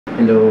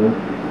Hello.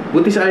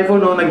 Buti sa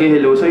iPhone, no,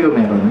 nag-hello. Sa'yo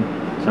meron.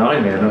 Sa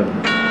akin meron.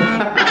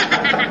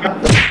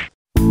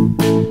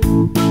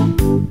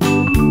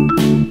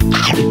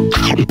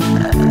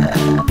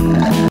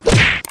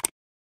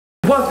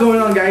 What's going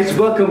on, guys?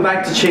 Welcome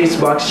back to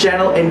CHASEBOX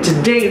channel, and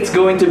today it's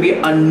going to be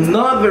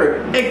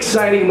another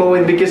exciting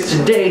moment because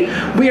today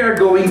we are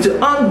going to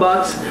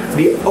unbox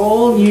the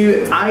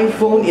all-new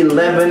iPhone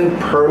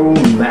 11 Pro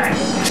Max.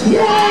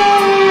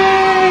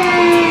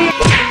 Yay!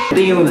 Ito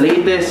yung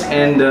latest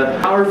and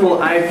powerful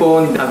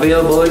iPhone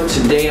available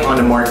today on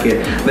the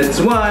market.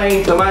 That's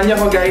why, samahan niyo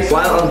ako, guys,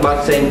 while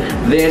unboxing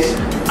this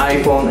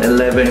iPhone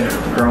 11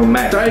 Pro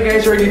Max. Alright,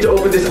 guys, ready to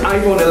open this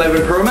iPhone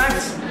 11 Pro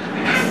Max?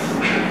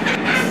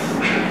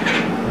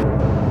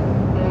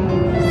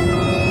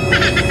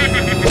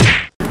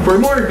 For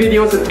more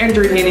videos and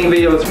entertaining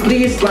videos,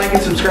 please like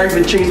and subscribe to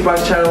the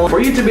CHASEBOX channel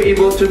for you to be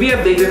able to be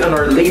updated on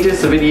our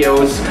latest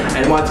videos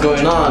and what's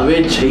going on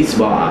with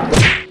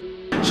CHASEBOX.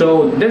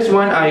 So this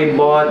one I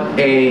bought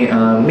a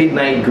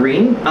midnight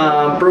green.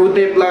 Pro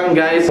tip lang,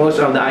 guys, most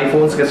of the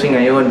iPhones kasi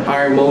ngayon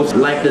are most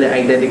likely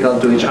identical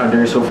to each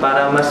other. So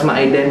para mas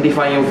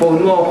ma-identify yung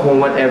phone mo kung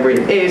whatever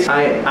it is,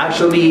 I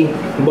actually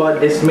bought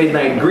this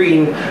midnight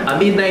green.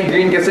 Midnight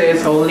green kasi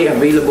is only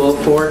available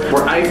for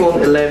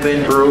iPhone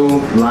 11 Pro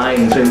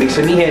line. So ibig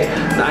sabihin,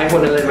 the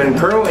iPhone 11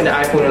 Pro and the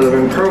iPhone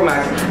 11 Pro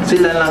Max,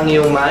 sila lang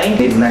yung may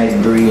midnight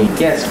green.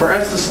 Yes, for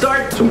us to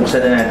start,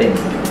 buksan na natin.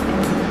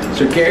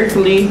 So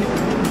carefully,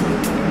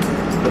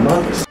 the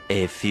box.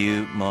 A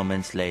few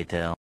moments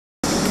later.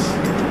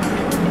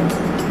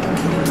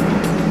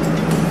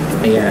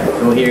 Ayan,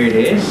 so here it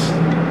is.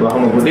 Baka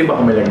mabuti,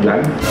 baka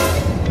malaglag.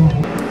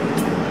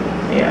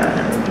 Ayan.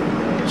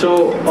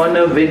 So on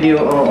a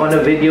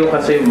video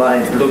kasi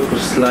it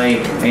looks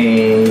like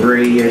a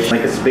grayish,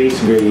 like a space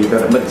gray,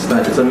 but it's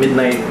not. It's a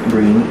midnight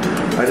green.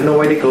 I don't know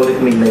why they call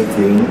it midnight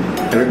green.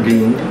 Or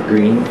green.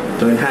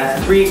 So it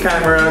has 3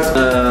 cameras.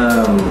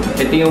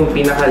 Ito yung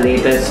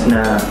pinaka-latest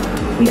na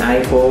ni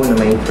iPhone na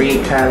may 3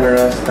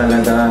 cameras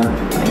talaga.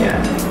 Ayan.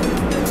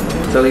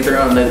 So later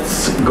on,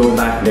 let's go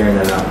back there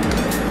na lang.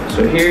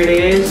 So here it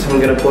is.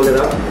 I'm gonna pull it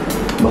up.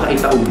 Baka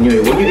itaog nyo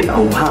eh. Huwag nyo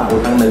itaog ha.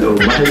 Utang na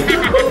loob.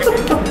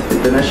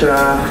 Ito na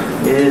siya.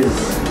 Is.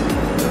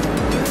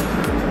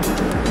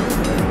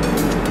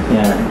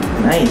 Yeah.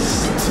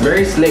 Nice. It's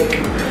very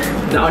slick.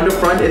 Now on the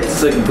front,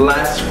 it's a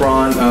glass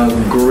front,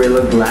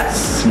 Gorilla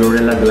Glass.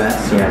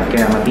 Yeah,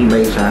 kaya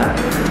matibay siya.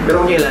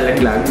 Pero huwag niyo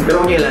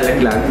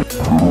ilalaglag.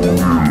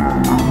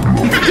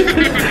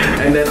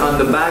 And then on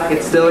the back,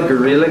 it's still a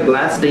Gorilla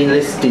Glass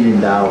stainless steel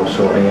daw.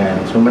 So ayan.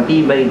 So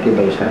matibay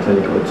siya sa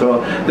likod.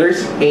 So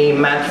there's a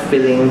matte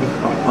filling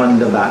on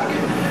the back.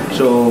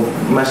 So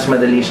mas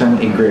madali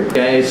siyang i-grip.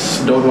 Guys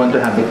don't want to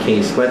have a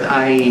case, but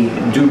I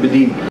do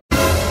believe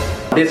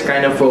this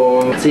kind of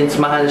phone, since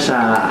mahal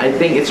siya, I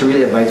think it's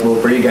really advisable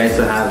for you guys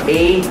to have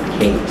a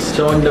case.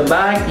 So on the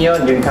back,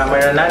 yung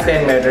camera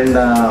natin, meron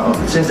na,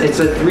 since it's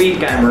a 3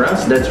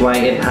 cameras, that's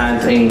why it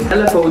has a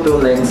telephoto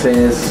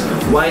lenses,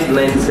 wide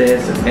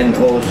lenses, and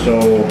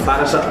also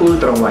para sa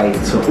ultra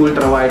wide. So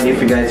ultra wide if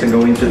you guys are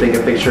going to take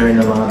a picture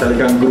ng mga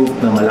talagang group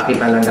na malaki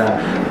talaga,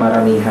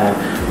 maramihan.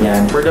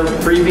 Yan. For the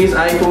previous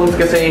iPhones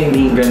kasi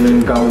hindi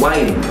ganun ka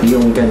wide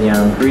yung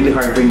kanyang, really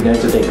hard for you guys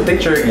to take a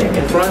picture.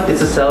 In front, it's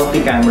a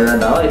selfie camera.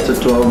 It's a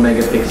 12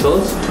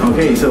 megapixels.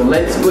 Okay, so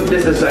let's put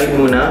this aside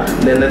muna.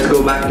 Then let's go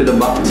back to the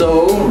box.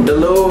 So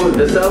below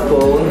the cell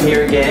phone,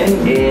 here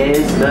again is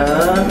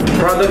the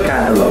product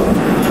catalog.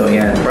 So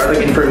yeah,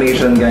 product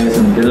information, guys,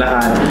 nandito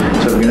lahat.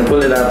 So we're gonna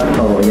pull it up.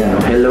 Oh yeah,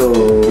 hello.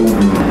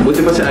 Buti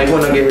pa si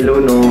iPhone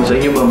nag-hello, no? Sa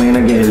inyo ba may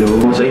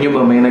nag-hello? Sa inyo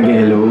ba may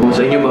nag-hello?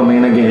 Sa inyo ba may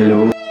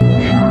nag-hello?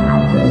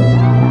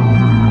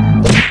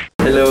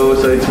 Hello,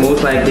 so it's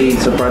most likely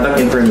it's a product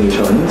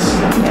informations.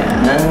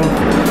 Yeah.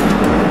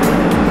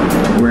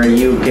 Where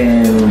you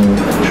can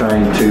try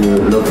to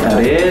look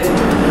at it.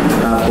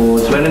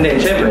 Tapos, meron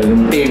din, syempre,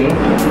 yung pin.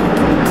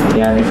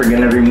 Yan, if you're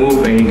gonna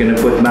remove and you're gonna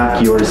put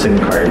back your SIM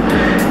card.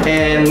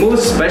 And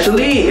most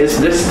especially is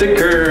the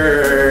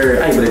sticker.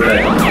 Ay, balik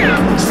tayo.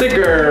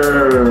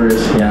 Stickers!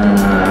 Yan.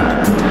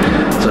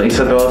 So,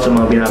 isa to sa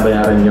mga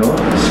binabayaran nyo.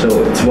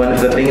 So, it's one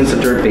of the things that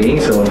you're paying.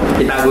 So,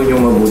 itago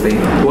nyo mabuti.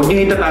 Huwag nyo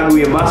itatago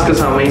yung box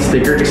kasama yung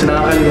sticker kasi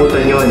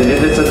nakakalimutan nyo. And then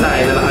if it's a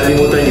time na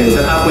nakalimutan nyo,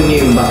 itatapon nyo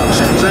yung box.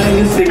 Saan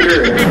yung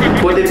sticker?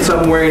 Put it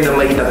somewhere na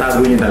may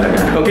itatago nyo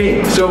talaga.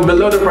 Okay, so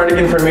below the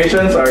product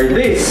informations are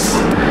this.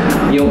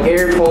 Yung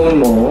earphone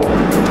mo.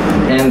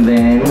 And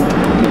then,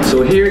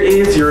 so here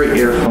is your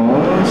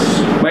earphones.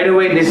 By the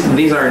way,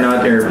 these are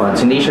not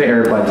AirPods. Hindi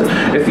siya AirPods.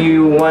 If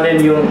you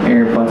wanted yung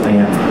AirPods,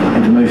 ayan. I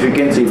don't know if you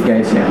can see it,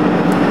 guys. Yeah.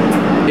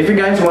 If you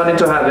guys wanted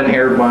to have an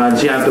AirPods,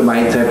 you have to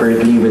buy it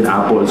separately with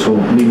Apple. So,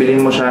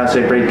 bibilin mo siya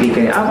separately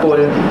kay Apple.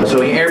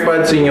 So, yung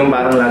AirPods yun yung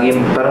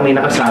parang may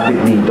nakasabit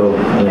dito.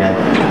 Ayan.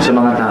 Sa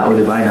mga tao,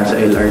 di ba?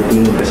 Nasa LRT.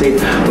 Kasi,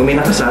 kung may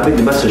nakasabit,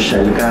 di ba,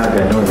 social ka,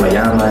 gano'n,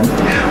 mayaman.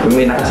 Kung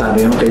may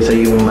nakasabit yun, kaysa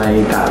yung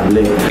may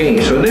cable. Okay,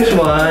 so this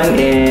one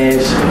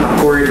is a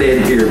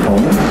corded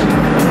earphones.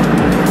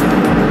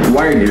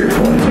 Wired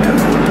earphones, yan.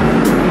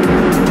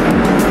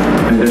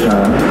 Ito siya.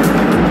 siya.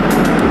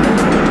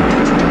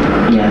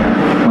 Yan.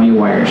 May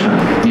wire siya.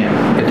 Yan.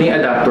 Ito yung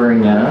adapter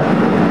niya.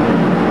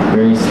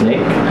 Very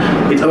slick.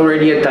 It's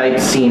already a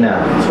Type-C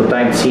na. So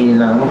Type-C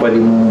lang. Pwede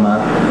mong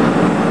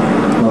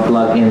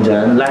ma-plug in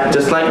dyan.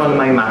 Just like on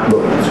my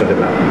MacBook. So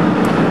diba?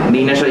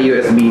 Hindi na siya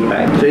USB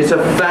type. So it's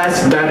a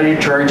fast battery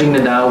charging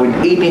na daw with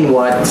 18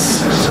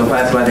 watts. So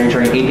fast battery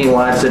charging 18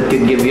 watts that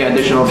could give you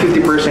additional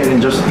 50% in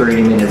just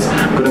 30 minutes.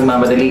 Kung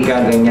nagmamadali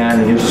ka,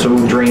 ganyan, you're so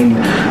drained,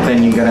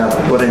 then you gotta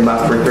put it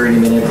back for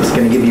 30 minutes. It's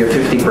gonna give you a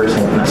 50%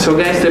 na. So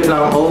guys, tip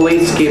lang,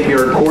 always keep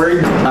your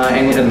cord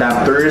and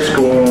adapters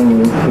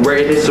kung where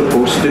it is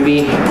supposed to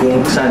be,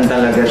 kung saan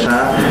talaga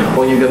siya.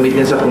 Huwag nyo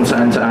gamitin sa kung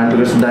saan-saan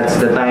because that's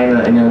the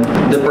time na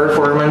the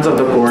performance of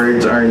the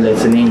cords are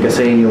lessening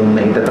kasi yung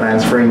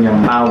naita-transfer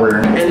niyang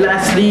power. And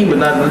lastly, but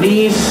not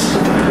least,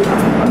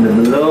 on the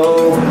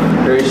below,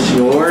 there's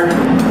your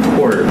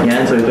cord.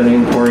 Yan, so ito na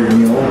yung cord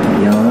nyo.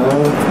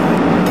 Yan.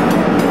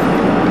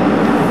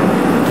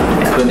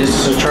 So this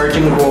is a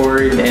charging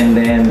cord and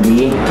then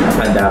the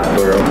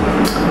adapter.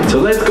 So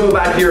let's go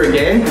back here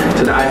again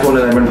to the iPhone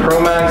 11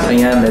 Pro Max.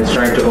 Ayan, let's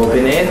try to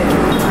open it.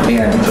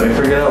 Ayan, so if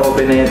we're gonna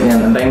open it,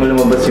 ayan, antayin mo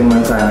lumabas yung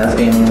mansanas.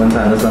 Ayan yung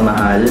mansanas na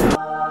mahal.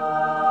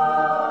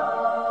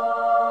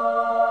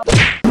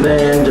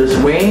 Then just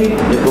wait,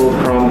 it will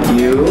prompt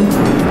you.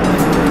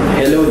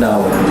 Hello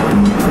daw.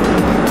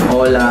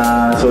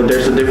 Hola. So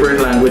there's a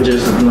different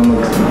languages na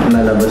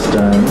lalabas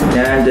dyan.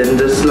 And then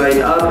just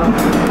slide up.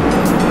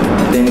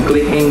 Then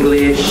click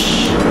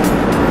English.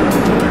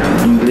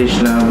 English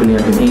na, pili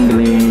natin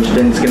English.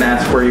 Then it's gonna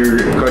ask for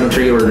your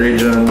country or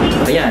region.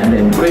 Ayan,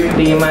 then click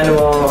the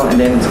manual, and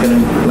then it's gonna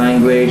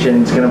language,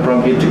 and it's gonna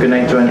prompt you to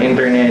connect to an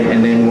internet,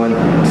 and then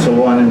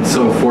so on and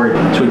so forth.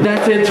 So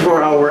that's it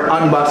for our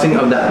unboxing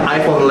of the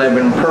iPhone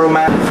 11 Pro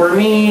Max. For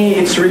me,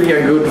 it's really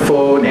a good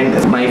phone, and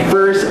it's my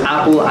first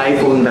Apple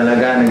iPhone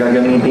talaga na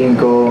gagamitin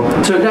ko.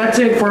 So that's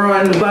it for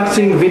our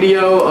unboxing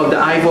video of the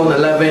iPhone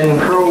 11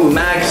 Pro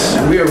Max.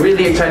 We are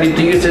really excited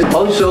to use it.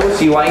 Also,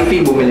 si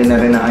Wifey bumili na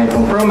rin ng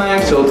iPhone Pro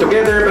Max. So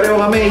together, pareho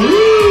kami.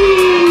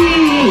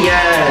 Yee!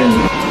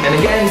 Yan! And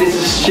again, this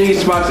is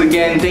CHASEBOX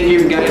again. Thank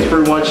you guys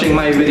for watching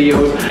my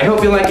videos. I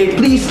hope you like it.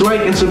 Please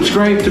like and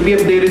subscribe to be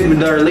updated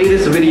with our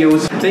latest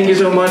videos. Thank you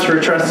so much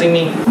for trusting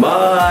me.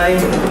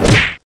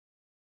 Bye!